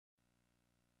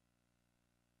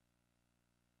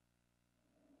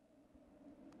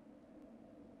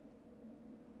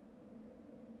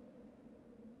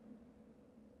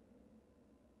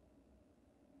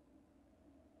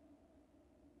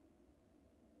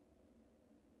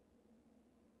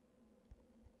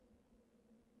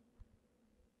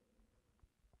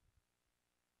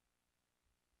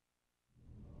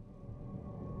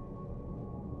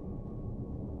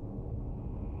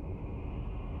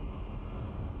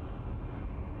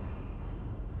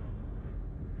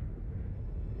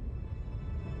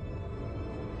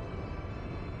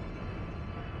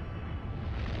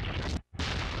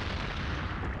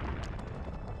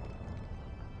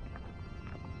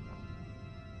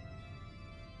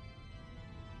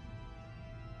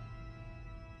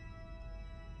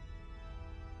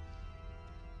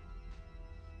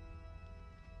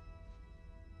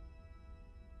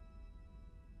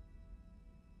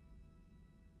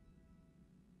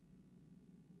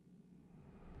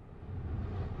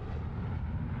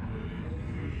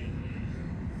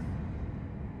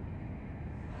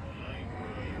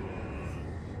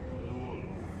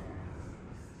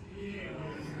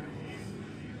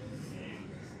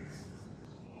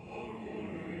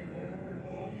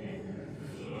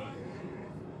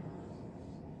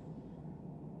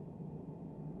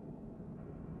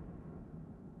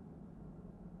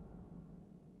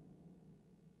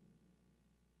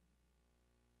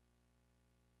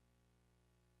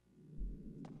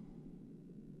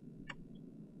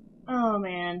Oh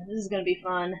man, this is gonna be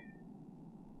fun.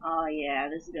 Oh yeah,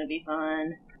 this is gonna be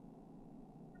fun.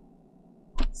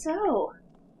 So,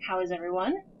 how is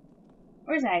everyone?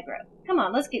 Where's Aggro? Come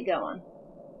on, let's get going.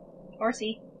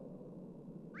 Horsey.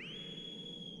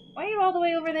 Why are you all the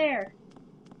way over there?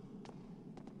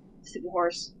 Stupid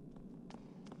horse.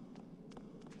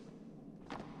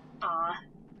 Ah,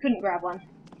 couldn't grab one.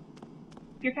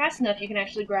 If you're fast enough, you can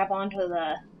actually grab onto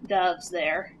the doves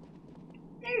there.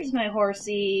 There's my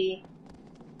horsey.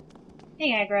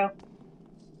 Hey, Aggro.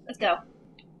 Let's go.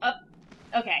 Up.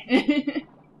 Okay.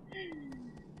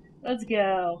 Let's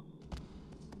go.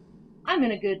 I'm in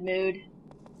a good mood.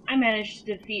 I managed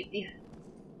to defeat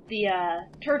the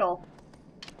turtle.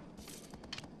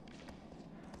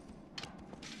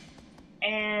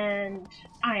 And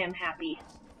I am happy.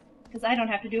 Because I don't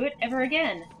have to do it ever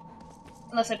again.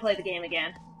 Unless I play the game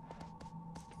again.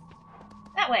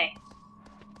 That way.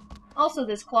 Also,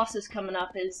 this Colossus coming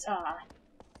up is,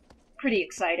 pretty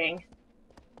exciting.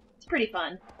 It's pretty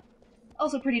fun.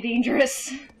 Also pretty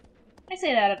dangerous. I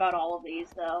say that about all of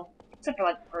these, though. Except for,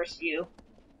 like, the first few.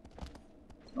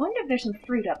 I wonder if there's some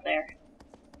fruit up there.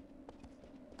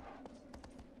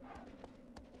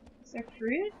 Is there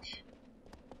fruit?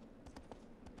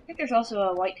 I think there's also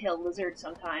a white-tailed lizard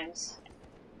sometimes.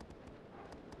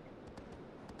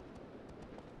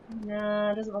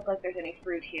 No, it doesn't look like there's any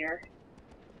fruit here.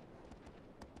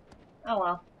 Oh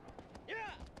well.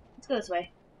 Let's go this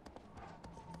way.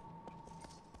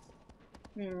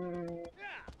 I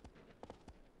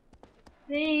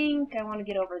think I want to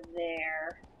get over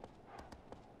there.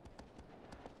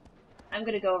 I'm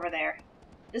gonna go over there.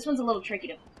 This one's a little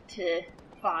tricky to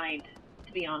find,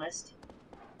 to be honest.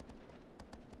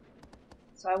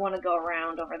 So I want to go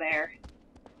around over there.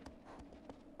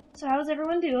 So how's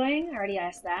everyone doing? I already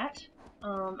asked that.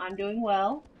 I'm doing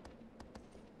well.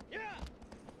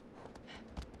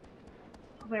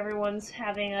 Hope everyone's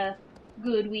having a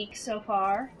good week so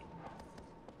far.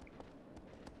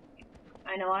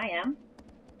 I know I am.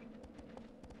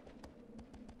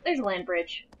 There's a land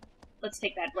bridge. Let's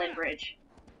take that land bridge.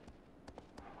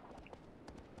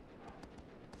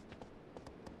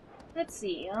 Let's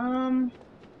see, I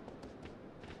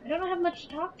don't have much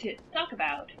to talk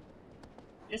about.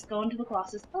 Just going to the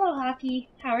Colossus. Hello, Hockey.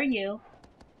 How are you?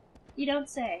 You don't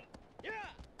say.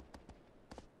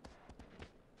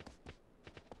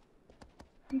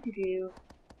 Doo-doo-doo.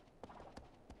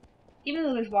 Even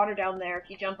though there's water down there, if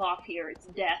you jump off here, it's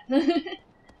death.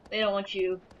 They don't want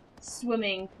you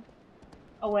swimming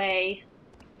away.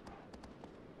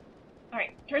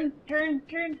 Alright, turn.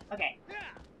 Okay.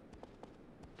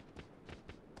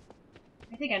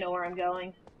 I think I know where I'm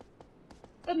going.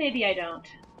 But maybe I don't.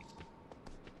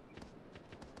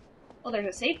 Well, there's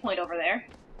a save point over there.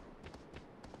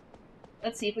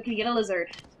 Let's see if we can get a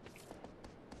lizard.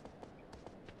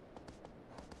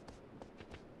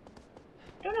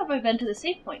 I don't know if I've been to the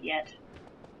save point yet.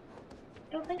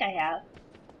 Don't think I have.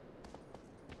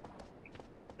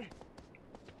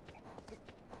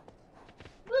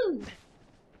 Woo!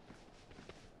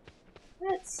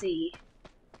 Let's see.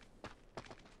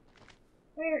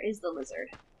 Where is the lizard?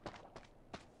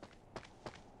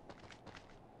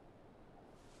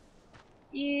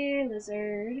 Here,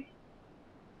 lizard.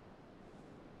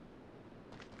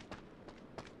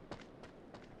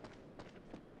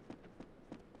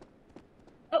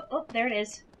 Oh, there it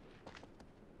is.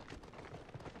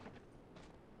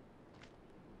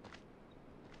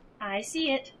 I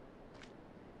see it.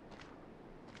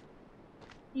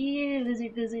 Here,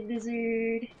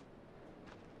 lizard.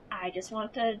 I just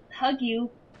want to hug you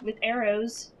with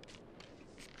arrows.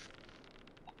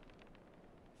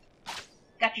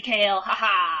 Got your tail,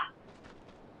 haha!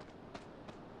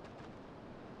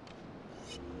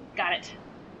 Got it.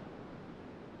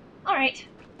 Alright.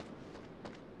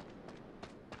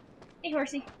 Hey,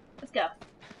 horsey. Let's go.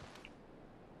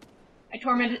 I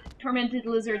tormented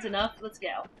lizards enough. Let's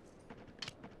go.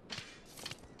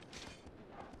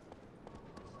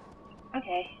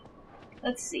 Okay.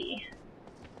 Let's see.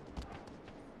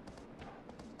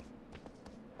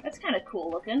 That's kind of cool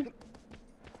looking.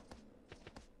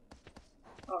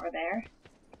 Over there.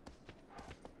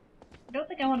 I don't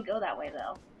think I want to go that way,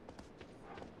 though.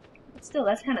 But still,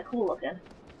 that's kind of cool looking.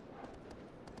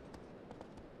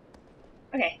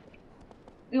 Okay.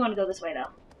 We want to go this way, though.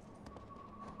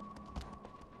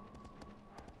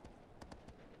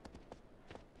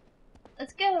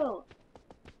 Let's go!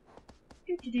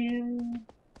 Doo-doo-doo.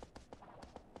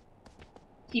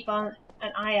 Keep on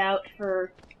an eye out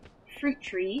for fruit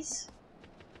trees.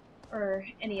 Or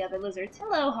any other lizards.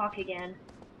 Hello, Hawk again.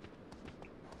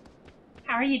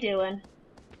 How are you doing?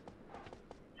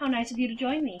 How nice of you to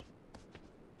join me.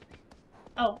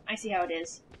 Oh, I see how it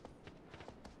is.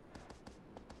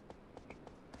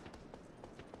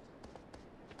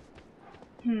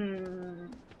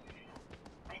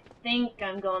 I think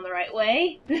I'm going the right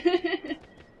way.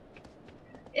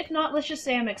 If not, let's just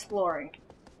say I'm exploring.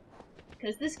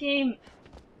 Because this game,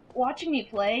 watching me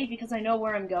play, because I know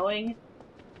where I'm going,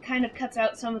 kind of cuts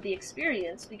out some of the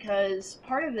experience, because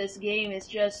part of this game is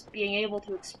just being able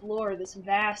to explore this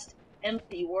vast,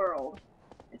 empty world.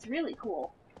 It's really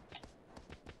cool.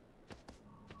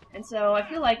 And so I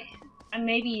feel like I'm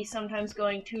maybe sometimes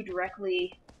going too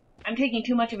directly. I'm taking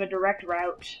too much of a direct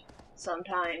route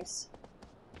sometimes.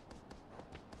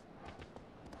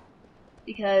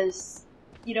 Because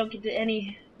you don't get to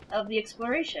any of the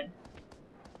exploration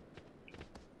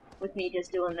with me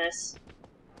just doing this.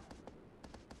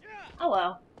 Oh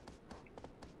well.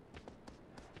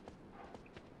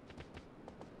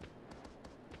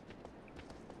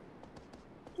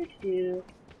 Doo-doo-doo.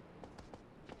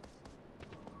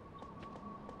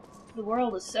 The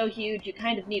world is so huge, you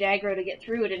kind of need aggro to get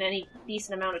through it in any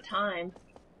decent amount of time.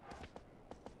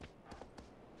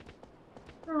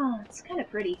 Oh, it's kind of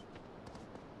pretty.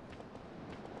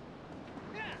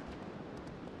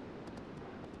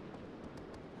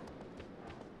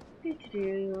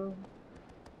 Doo-doo-doo.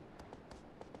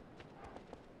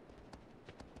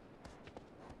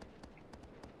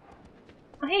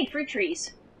 Oh hey, fruit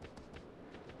trees.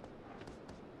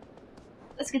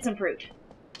 Let's get some fruit.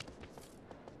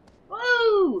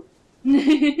 Whoa!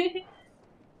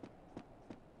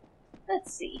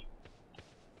 Let's see.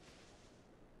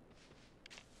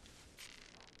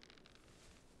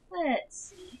 Let's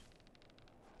see.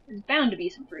 There's bound to be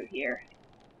some fruit here.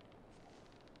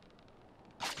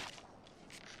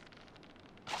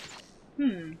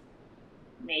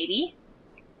 Maybe.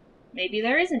 Maybe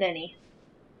there isn't any.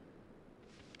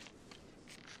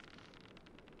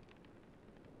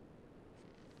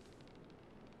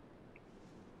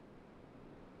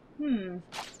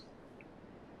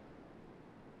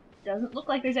 Doesn't look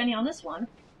like there's any on this one.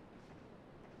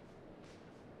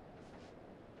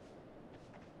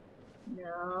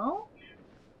 No.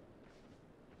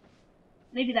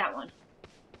 Maybe that one.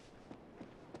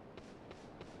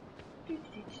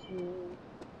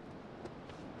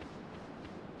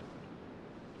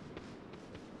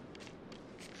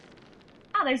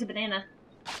 Ah, there's a banana.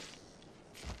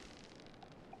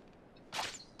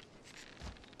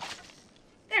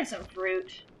 There's some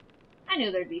fruit. I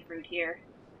knew there'd be fruit here.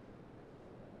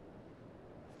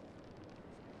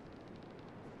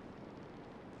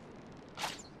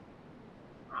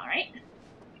 Alright.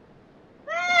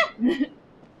 Ah!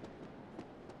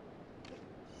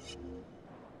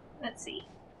 Let's see.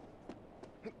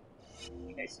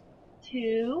 There's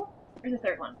two. Where's the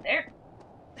third one? There.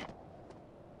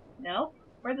 Nope.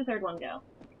 Where'd the third one go?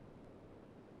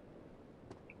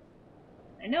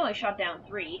 I know I shot down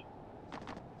 3.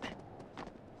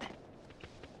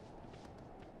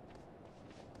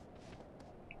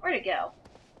 Where'd it go?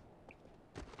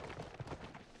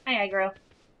 Hi, aggro.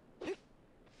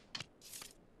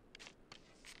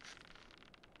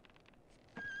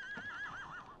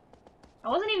 I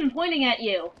wasn't even pointing at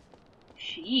you.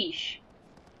 Sheesh.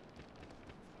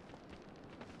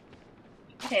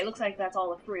 Okay, looks like that's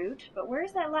all the fruit, but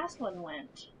where's that last one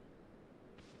went?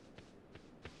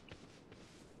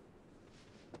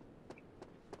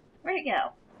 Where'd it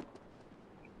go?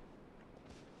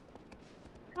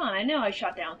 Come on, I know I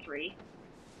shot down 3.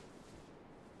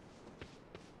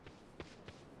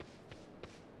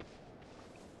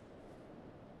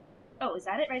 Oh, is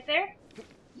that it right there?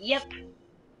 Yep.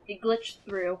 It glitched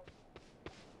through.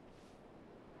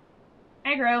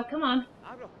 Aggro, come on.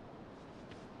 Agro.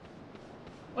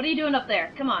 What are you doing up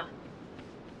there? Come on.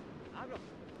 Agro.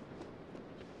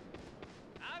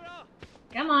 Agro.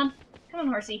 Come on. Come on,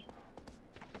 horsey.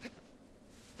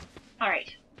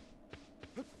 Alright.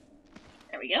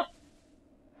 There we go.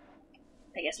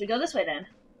 I guess we go this way then.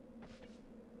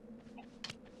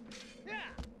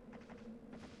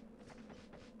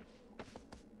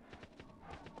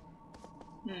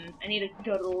 I need to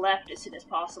go to the left as soon as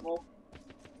possible.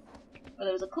 Well,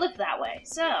 there was a cliff that way,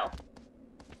 so...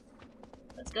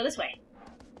 let's go this way.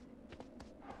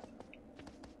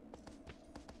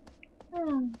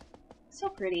 So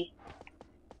pretty.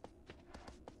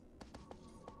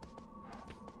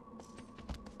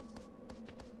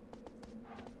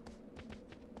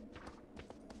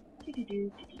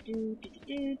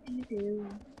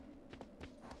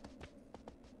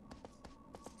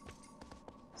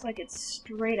 Looks like it's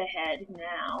straight ahead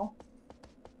now.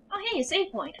 Oh hey, a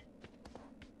save point!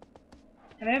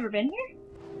 Have I ever been here?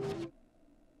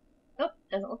 Oh,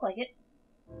 doesn't look like it.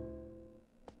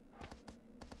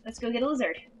 Let's go get a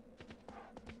lizard.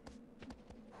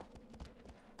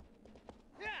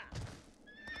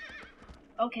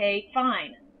 Okay,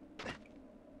 fine.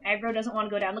 Aggro doesn't want to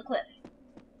go down the cliff.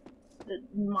 The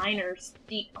minor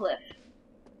steep cliff.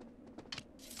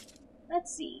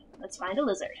 Let's see. Let's find a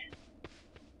lizard.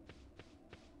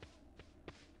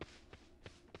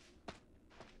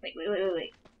 Wait.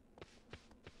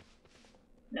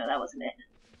 No, that wasn't it.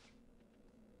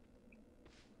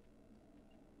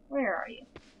 Where are you?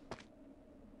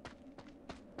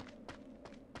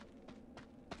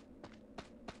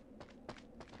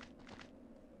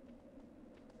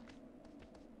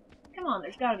 Come on,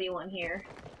 there's gotta be one here.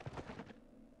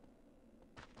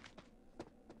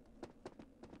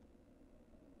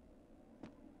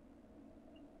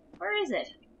 Where is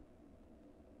it?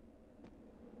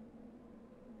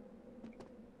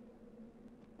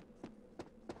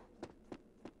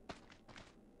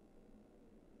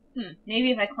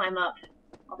 Maybe if I climb up,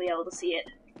 I'll be able to see it.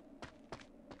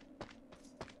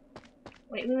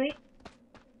 Wait.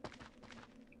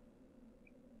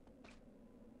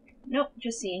 Nope,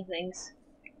 just seeing things.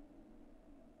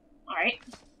 Alright.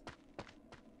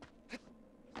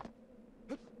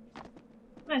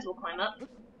 Might as well climb up.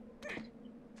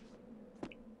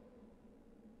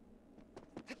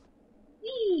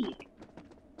 Whee!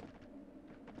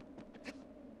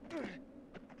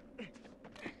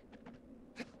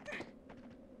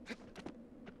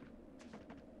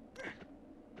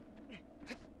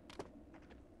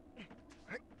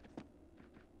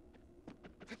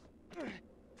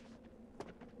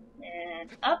 And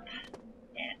up,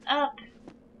 and up,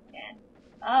 and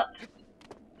up,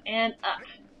 and up.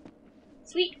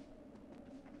 Sweet.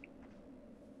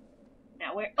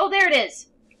 Now where? Oh, there it is!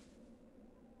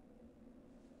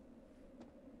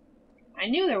 I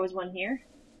knew there was one here.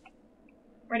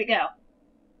 Where'd it go?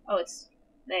 Oh, it's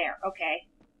there. Okay.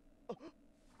 Oh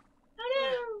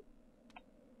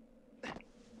no!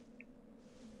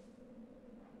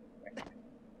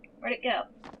 Where'd it go?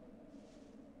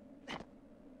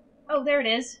 Oh, there it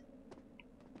is.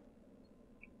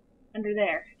 Under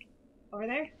there. Over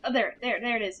there? Oh, there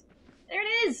it is. There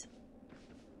it is!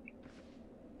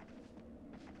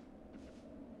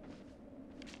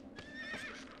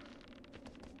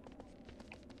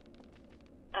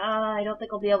 I don't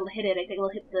think I'll be able to hit it. I think it'll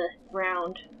hit the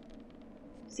ground.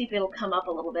 See if it'll come up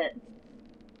a little bit.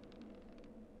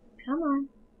 Come on.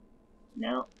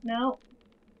 No.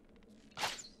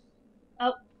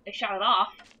 Oh, I shot it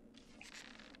off.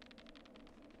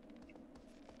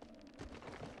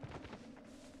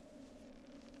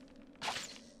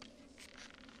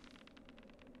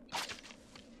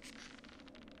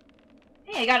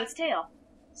 Hey, I got its tail.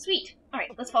 Sweet.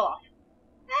 Alright, let's fall off.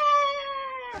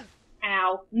 Ah!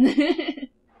 Ow.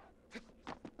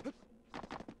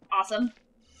 Awesome.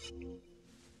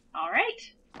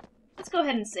 Alright. Let's go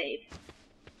ahead and save.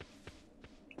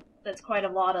 That's quite a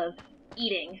lot of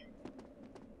eating.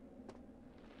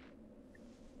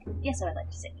 Yes, I would like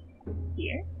to save.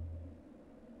 Here.